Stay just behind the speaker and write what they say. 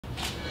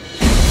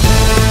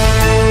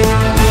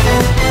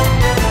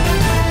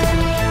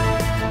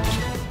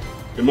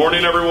Good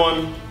morning,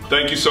 everyone.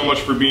 Thank you so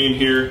much for being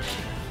here.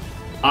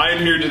 I am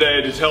here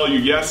today to tell you,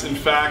 yes, in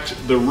fact,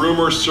 the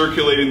rumors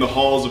circulating the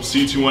halls of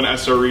C21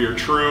 SRE are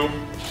true.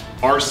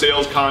 Our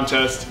sales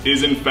contest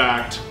is, in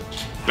fact,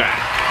 back.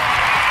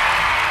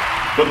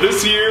 But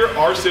this year,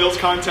 our sales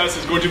contest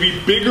is going to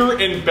be bigger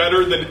and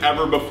better than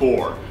ever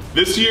before.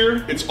 This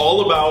year, it's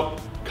all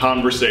about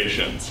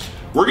conversations.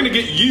 We're going to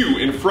get you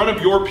in front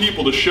of your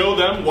people to show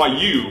them why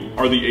you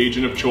are the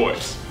agent of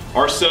choice.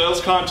 Our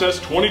Sales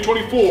Contest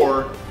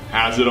 2024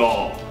 has it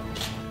all.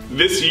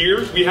 This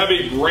year, we have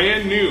a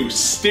brand new,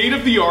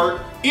 state-of-the-art,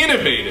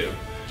 innovative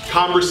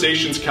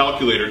conversations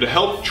calculator to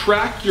help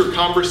track your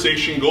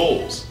conversation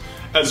goals,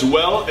 as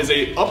well as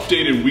an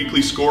updated weekly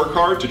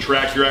scorecard to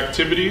track your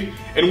activity,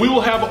 and we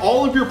will have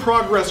all of your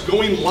progress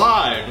going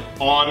live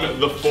on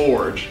the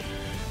Forge.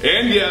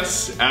 And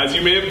yes, as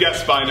you may have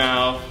guessed by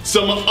now,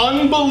 some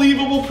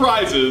unbelievable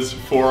prizes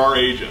for our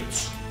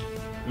agents.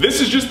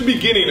 This is just the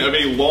beginning of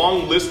a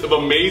long list of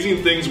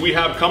amazing things we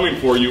have coming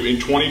for you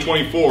in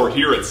 2024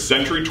 here at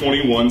Century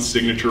 21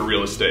 Signature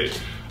Real Estate.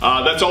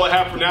 That's all I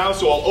have for now,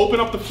 so I'll open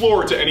up the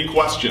floor to any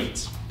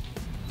questions.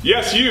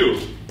 Yes, you.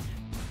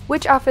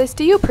 Which office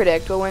do you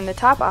predict will win the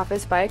top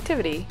office by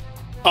activity?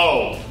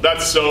 Oh,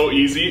 that's so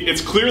easy.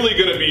 It's clearly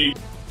gonna be...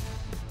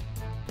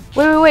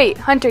 Wait,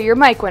 Hunter, your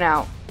mic went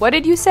out. What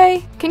did you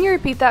say? Can you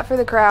repeat that for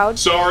the crowd?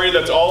 Sorry,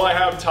 that's all I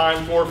have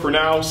time for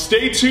now.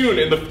 Stay tuned.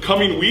 In the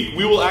coming week,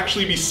 we will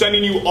actually be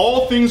sending you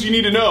all things you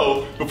need to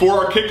know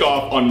before our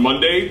kickoff on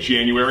Monday,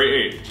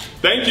 January 8th.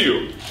 Thank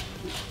you.